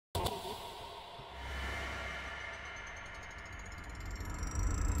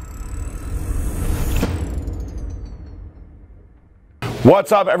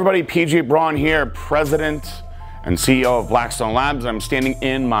What's up, everybody? PJ Braun here, President and CEO of Blackstone Labs. I'm standing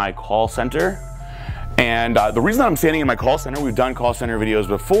in my call center. And the reason that I'm standing in my call center, we've done call center videos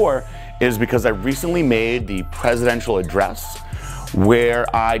before, is because I recently made the presidential address where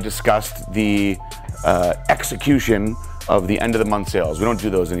I discussed the execution of the end of the month sales. We don't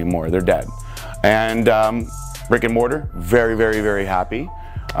do those anymore, they're dead. And brick and mortar, very, very, very happy.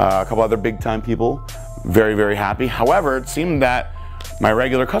 A couple other big time people, very, very happy. However, it seemed that my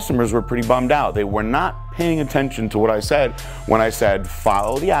regular customers were pretty bummed out. They were not paying attention to what I said when I said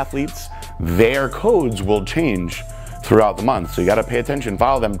follow the athletes. Their codes will change throughout the month. So you gotta pay attention,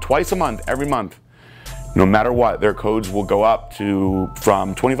 follow them twice a month, every month. No matter what, their codes will go up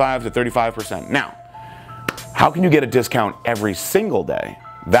from 25 to 35%. Now, how can you get a discount every single day?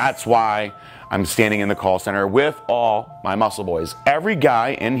 That's why I'm standing in the call center with all my muscle boys. Every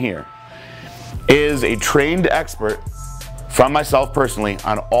guy in here is a trained expert from myself personally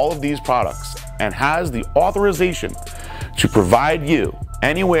on all of these products and has the authorization to provide you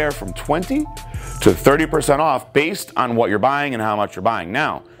anywhere from 20 to 30% off based on what you're buying and how much you're buying.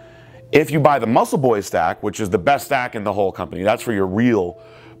 Now, if you buy the Muscle Boy stack, which is the best stack in the whole company, that's for your real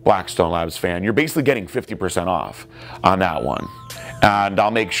Blackstone Labs fan, you're basically getting 50% off on that one. And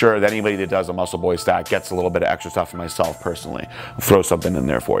I'll make sure that anybody that does a Muscle Boy stack gets a little bit of extra stuff for myself personally. I'll throw something in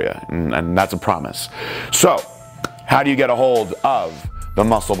there for you, and that's a promise. So, how do you get a hold of the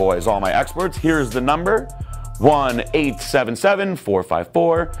Muscle Boys, all my experts? Here's the number,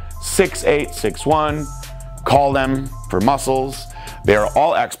 1-877-454-6861. Call them for muscles. They're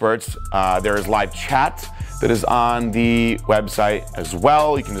all experts. There is live chat that is on the website as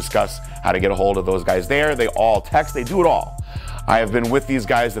well. You can discuss how to get a hold of those guys there. They all text, they do it all. I have been with these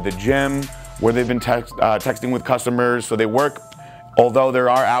guys at the gym where they've been texting with customers, so they work. Although there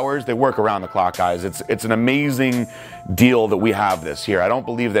are hours, they work around the clock, guys. It's an amazing deal that we have this here. I don't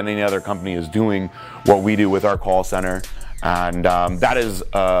believe that any other company is doing what we do with our call center. And that is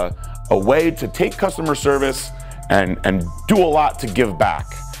a way to take customer service and do a lot to give back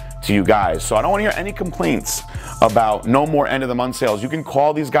to you guys. So I don't want to hear any complaints about no more end of the month sales. You can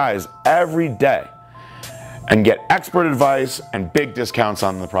call these guys every day and get expert advice and big discounts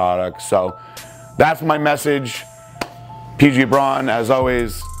on the product. So that's my message. PJ Braun, as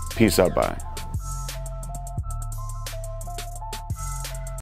always, peace out, bye.